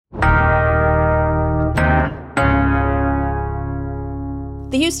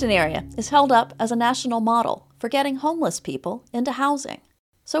Houston area is held up as a national model for getting homeless people into housing.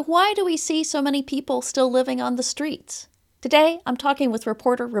 So why do we see so many people still living on the streets? Today, I'm talking with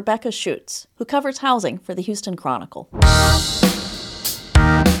reporter Rebecca Schutz, who covers housing for the Houston Chronicle.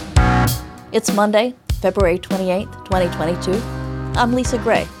 It's Monday, February 28th, 2022. I'm Lisa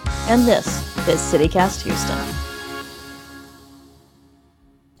Gray, and this is CityCast Houston.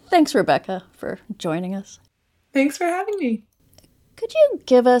 Thanks, Rebecca, for joining us. Thanks for having me. Could you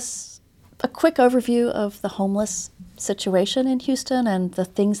give us a quick overview of the homeless situation in Houston and the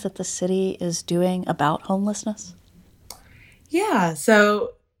things that the city is doing about homelessness? Yeah,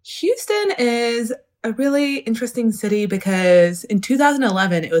 so Houston is a really interesting city because in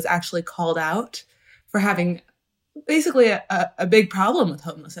 2011, it was actually called out for having basically a big problem with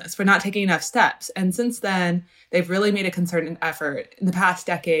homelessness, for not taking enough steps. And since then, they've really made a concerted effort in the past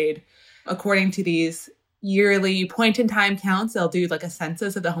decade. According to these yearly point-in-time counts, they'll do like a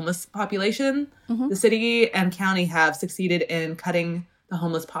census of the homeless population. Mm-hmm. The city and county have succeeded in cutting the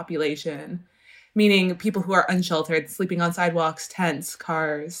homeless population, meaning people who are unsheltered, sleeping on sidewalks, tents,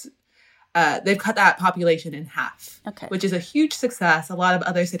 cars. They've cut that population in half, which is a huge success. A lot of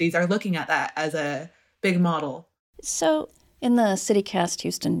other cities are looking at that as a big model. So in the CityCast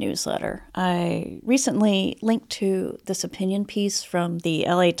Houston newsletter, I recently linked to this opinion piece from the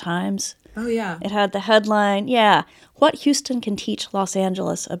LA Times. Oh, yeah. It had the headline, What Houston Can Teach Los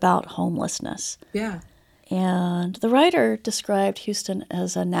Angeles About Homelessness. Yeah. And the writer described Houston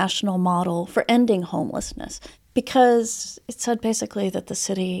as a national model for ending homelessness because it said basically that the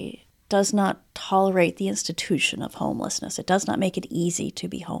city does not tolerate the institution of homelessness. It does not make it easy to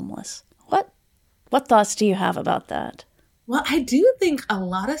be homeless. What thoughts do you have about that? Well, I do think a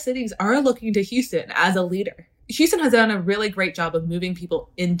lot of cities are looking to Houston as a leader. Houston has done a really great job of moving people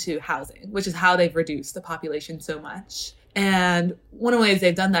into housing, which is how they've reduced the population so much. And one of the ways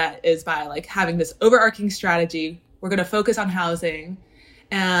they've done that is by having this overarching strategy. We're going to focus on housing.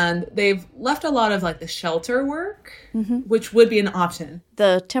 And they've left a lot of the shelter work, which would be an option.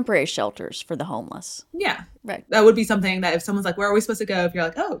 The temporary shelters for the homeless. Yeah. Right. That would be something that if someone's where are we supposed to go? If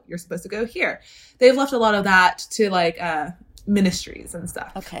you're oh, you're supposed to go here. They've left a lot of that to ministries and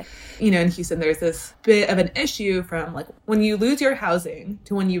stuff. Okay. In Houston, there's this bit of an issue from when you lose your housing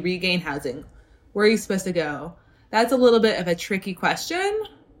to when you regain housing, where are you supposed to go? That's a little bit of a tricky question,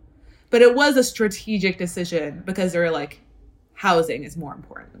 but it was a strategic decision because they're housing is more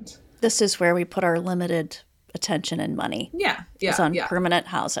important. This is where we put our limited attention and money. Yeah. It's on permanent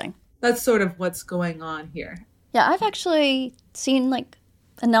housing. That's sort of what's going on here. Yeah, I've actually seen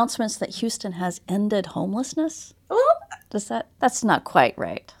announcements that Houston has ended homelessness. Well, that's not quite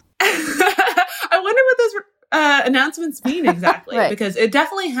right. I wonder what those announcements mean exactly. Right. Because it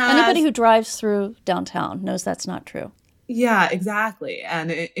definitely has... Anybody who drives through downtown knows that's not true. Yeah, exactly.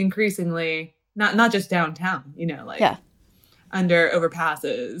 And increasingly, not just downtown, under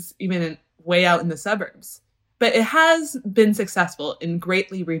overpasses, even way out in the suburbs. But it has been successful in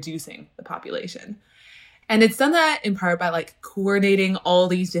greatly reducing the population. And it's done that in part by coordinating all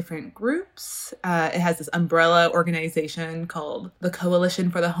these different groups. It has this umbrella organization called the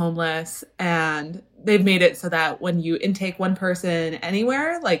Coalition for the Homeless. And they've made it so that when you intake one person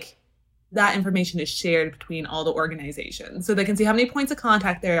anywhere, that information is shared between all the organizations. So they can see how many points of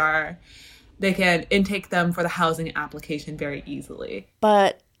contact there are. They can intake them for the housing application very easily.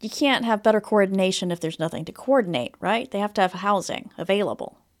 But you can't have better coordination if there's nothing to coordinate, right? They have to have housing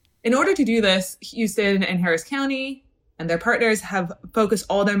available. In order to do this, Houston and Harris County and their partners have focused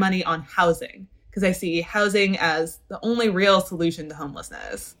all their money on housing because they see housing as the only real solution to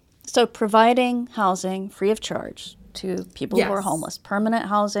homelessness. So providing housing free of charge to people Yes. who are homeless, permanent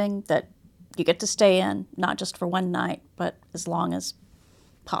housing that you get to stay in, not just for one night, but as long as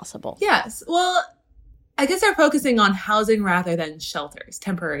possible. Yes. Well, I guess they're focusing on housing rather than shelters,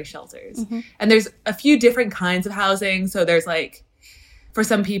 temporary shelters. Mm-hmm. And there's a few different kinds of housing. So there's for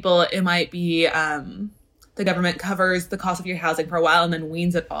some people, it might be the government covers the cost of your housing for a while and then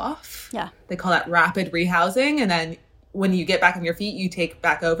weans it off. Yeah. They call that rapid rehousing. And then when you get back on your feet, you take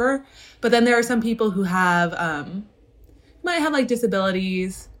back over. But then there are some people who have, might have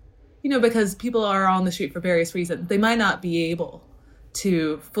disabilities, because people are on the street for various reasons. They might not be able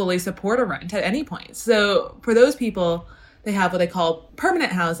to fully support a rent at any point. So for those people, they have what they call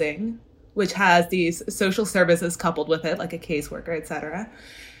permanent housing, which has these social services coupled with it, like a caseworker, et cetera.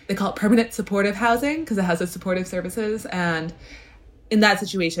 They call it permanent supportive housing because it has those supportive services. And in that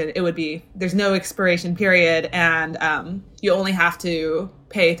situation, it would be, there's no expiration period and you only have to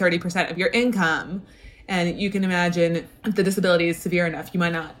pay 30% of your income. And you can imagine if the disability is severe enough, you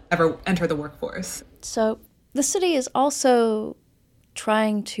might not ever enter the workforce. So the city is also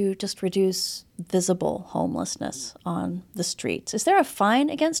trying to just reduce visible homelessness on the streets. Is there a fine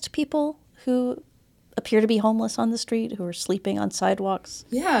against people who appear to be homeless on the street, who are sleeping on sidewalks?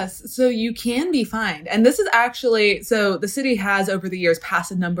 Yes, so you can be fined. And this is actually, so the city has over the years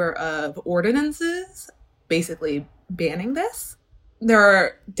passed a number of ordinances basically banning this. There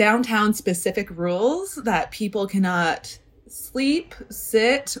are downtown specific rules that people cannot sleep,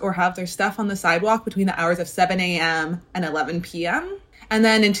 sit, or have their stuff on the sidewalk between the hours of 7 a.m. and 11 p.m. And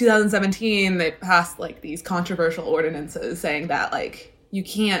then in 2017, they passed like these controversial ordinances saying that like you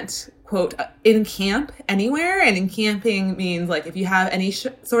can't, quote, encamp anywhere. And encamping means like if you have any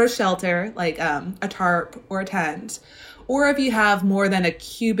sort of shelter, like a tarp or a tent, or if you have more than a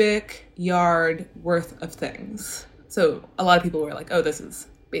cubic yard worth of things. So a lot of people were like, oh, this is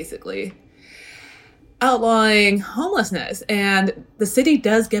basically outlawing homelessness. And the city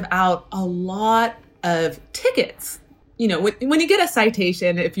does give out a lot of tickets. You know, when you get a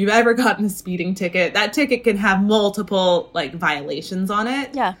citation, if you've ever gotten a speeding ticket, that ticket can have multiple like violations on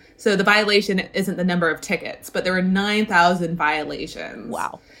it. Yeah. So the violation isn't the number of tickets, but there were 9,000 violations.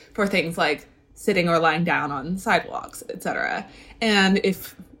 Wow. For things like sitting or lying down on sidewalks, etc. And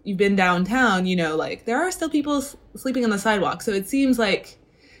if you've been downtown, you know, like there are still people sleeping on the sidewalk. So it seems like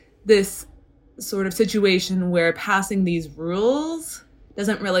this sort of situation where passing these rules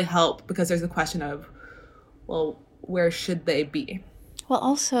doesn't really help because there's a question of, well, where should they be? Well,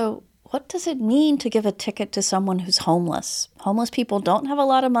 also, what does it mean to give a ticket to someone who's homeless? Homeless people don't have a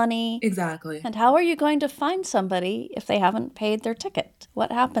lot of money. Exactly. And how are you going to find somebody if they haven't paid their ticket?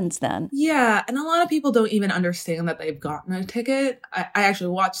 What happens then? Yeah, and a lot of people don't even understand that they've gotten a ticket. I actually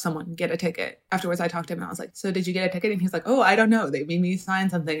watched someone get a ticket. Afterwards, I talked to him and I was like, so did you get a ticket? And he's like, oh, I don't know. They made me sign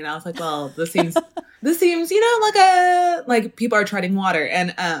something. And I was like, well, this seems, you know, like people are treading water.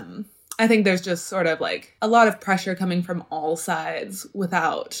 And I think there's just sort of like a lot of pressure coming from all sides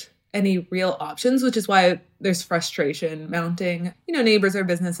without any real options, which is why there's frustration mounting. You know, neighbors or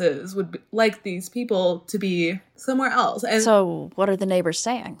businesses would like these people to be somewhere else. And so what are the neighbors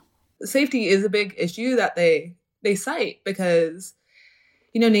saying? Safety is a big issue that they cite because,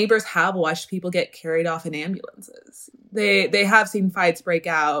 you know, neighbors have watched people get carried off in ambulances. They have seen fights break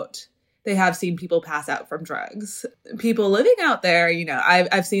out. They have seen people pass out from drugs. People living out there, you know,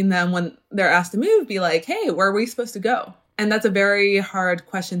 I've seen them when they're asked to move be like, hey, where are we supposed to go? And that's a very hard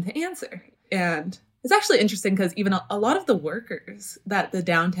question to answer. And it's actually interesting because even a lot of the workers that the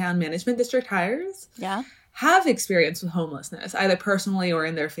downtown management district hires have experience with homelessness, either personally or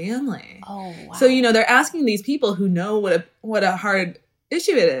in their family. Oh, wow. So, you know, they're asking these people who know what a hard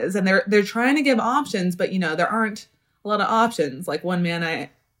issue it is. And they're trying to give options, but, you know, there aren't a lot of options. Like one man I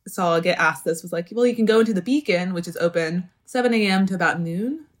saw get asked this was like, well, you can go into the Beacon, which is open 7 a.m. to about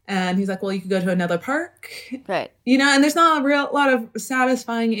noon. And he's like, well, you could go to another park. Right. You know, and there's not a lot of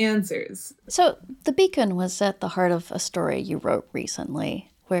satisfying answers. So the Beacon was at the heart of a story you wrote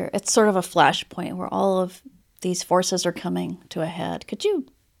recently, where it's sort of a flashpoint where all of these forces are coming to a head. Could you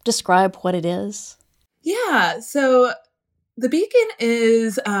describe what it is? Yeah. So the Beacon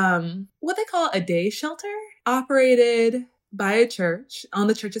is what they call a day shelter operated by a church on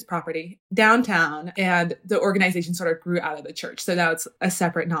the church's property downtown, and the organization sort of grew out of the church. So now it's a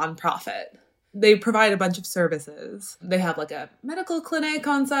separate nonprofit. They provide a bunch of services. They have like a medical clinic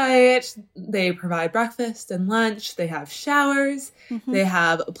on site. They provide breakfast and lunch. They have showers. Mm-hmm. They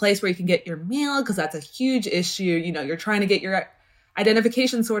have a place where you can get your mail because that's a huge issue. You know, you're trying to get your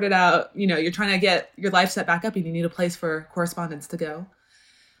identification sorted out. You know, you're trying to get your life set back up and you need a place for correspondence to go.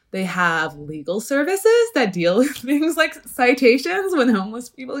 They have legal services that deal with things like citations when homeless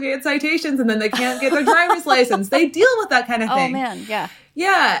people get citations and then they can't get their driver's license. They deal with that kind of thing. Oh, man. Yeah.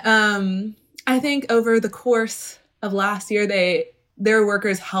 Yeah. I think over the course of last year, their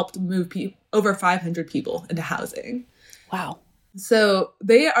workers helped move over 500 people into housing. Wow. So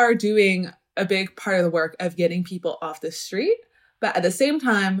they are doing a big part of the work of getting people off the street. But at the same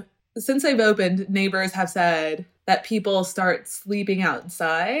time, since they've opened, neighbors have said that people start sleeping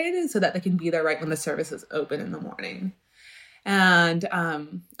outside so that they can be there right when the services open in the morning. And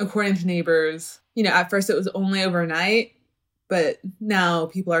according to neighbors, you know, at first it was only overnight, but now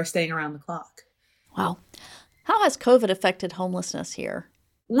people are staying around the clock. Wow. How has COVID affected homelessness here?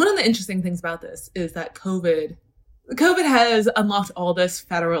 One of the interesting things about this is that COVID has unlocked all this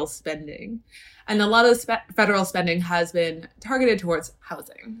federal spending. And a lot of federal spending has been targeted towards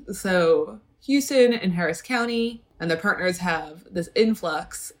housing. So Houston and Harris County and their partners have this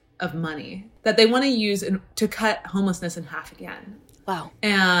influx of money that they want to use to cut homelessness in half again. Wow.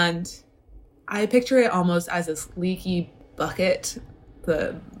 And I picture it almost as this leaky bucket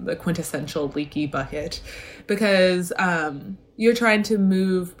the quintessential leaky bucket, because you're trying to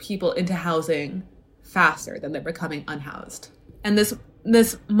move people into housing faster than they're becoming unhoused. And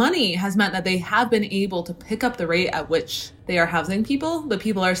this money has meant that they have been able to pick up the rate at which they are housing people, but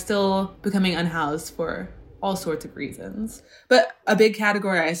people are still becoming unhoused for all sorts of reasons. But a big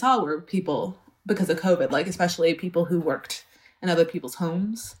category I saw were people, because of COVID, like especially people who worked in other people's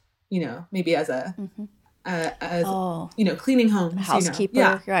homes, maybe as a cleaning homes, housekeeper,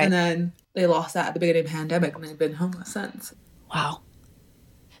 yeah, right? And then they lost that at the beginning of the pandemic, and they've been homeless since. Wow.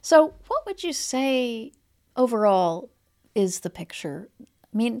 So, what would you say overall is the picture? I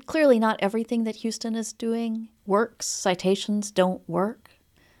mean, clearly not everything that Houston is doing works. Citations don't work.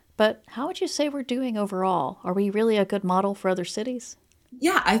 But how would you say we're doing overall? Are we really a good model for other cities?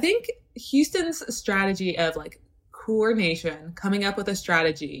 Yeah, I think Houston's strategy of coordination, coming up with a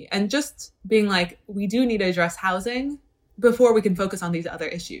strategy, and just being we do need to address housing before we can focus on these other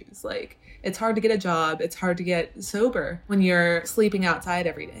issues. It's hard to get a job. It's hard to get sober when you're sleeping outside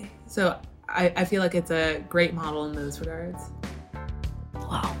every day. So I feel like it's a great model in those regards.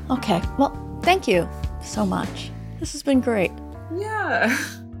 Wow. Okay. Well, thank you so much. This has been great. Yeah.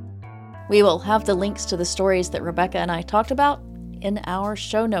 We will have the links to the stories that Rebecca and I talked about in our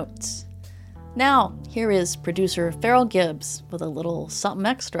show notes. Now, here is producer Farrell Gibbs with a little something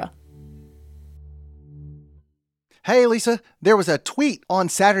extra. Hey, Lisa, there was a tweet on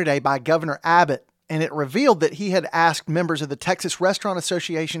Saturday by Governor Abbott, and it revealed that he had asked members of the Texas Restaurant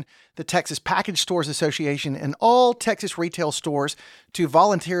Association, the Texas Package Stores Association, and all Texas retail stores to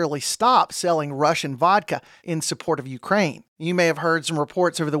voluntarily stop selling Russian vodka in support of Ukraine. You may have heard some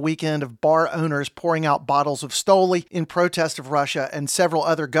reports over the weekend of bar owners pouring out bottles of Stoli in protest of Russia, and several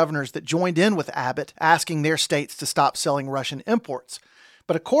other governors that joined in with Abbott asking their states to stop selling Russian imports.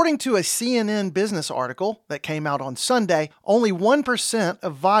 But according to a CNN business article that came out on Sunday, only 1%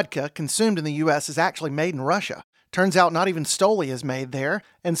 of vodka consumed in the U.S. is actually made in Russia. Turns out not even Stoli is made there,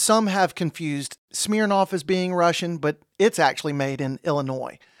 and some have confused Smirnoff as being Russian, but it's actually made in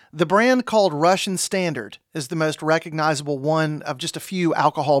Illinois. The brand called Russian Standard is the most recognizable one of just a few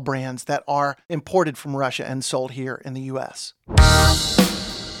alcohol brands that are imported from Russia and sold here in the U.S.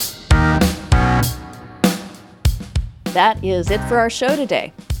 That is it for our show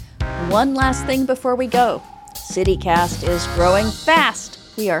today. One last thing before we go. CityCast is growing fast.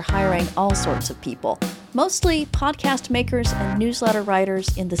 We are hiring all sorts of people, mostly podcast makers and newsletter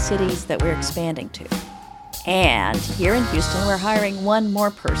writers in the cities that we're expanding to. And here in Houston, we're hiring one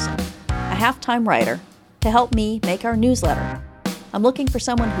more person, a half-time writer, to help me make our newsletter. I'm looking for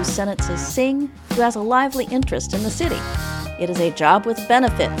someone whose sentences sing, who has a lively interest in the city. It is a job with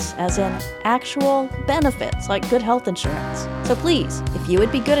benefits, as in actual benefits, like good health insurance. So please, if you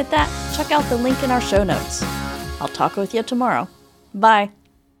would be good at that, check out the link in our show notes. I'll talk with you tomorrow. Bye.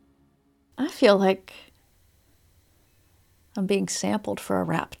 I feel like I'm being sampled for a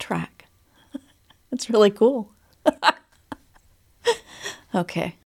rap track. It's really cool. Okay.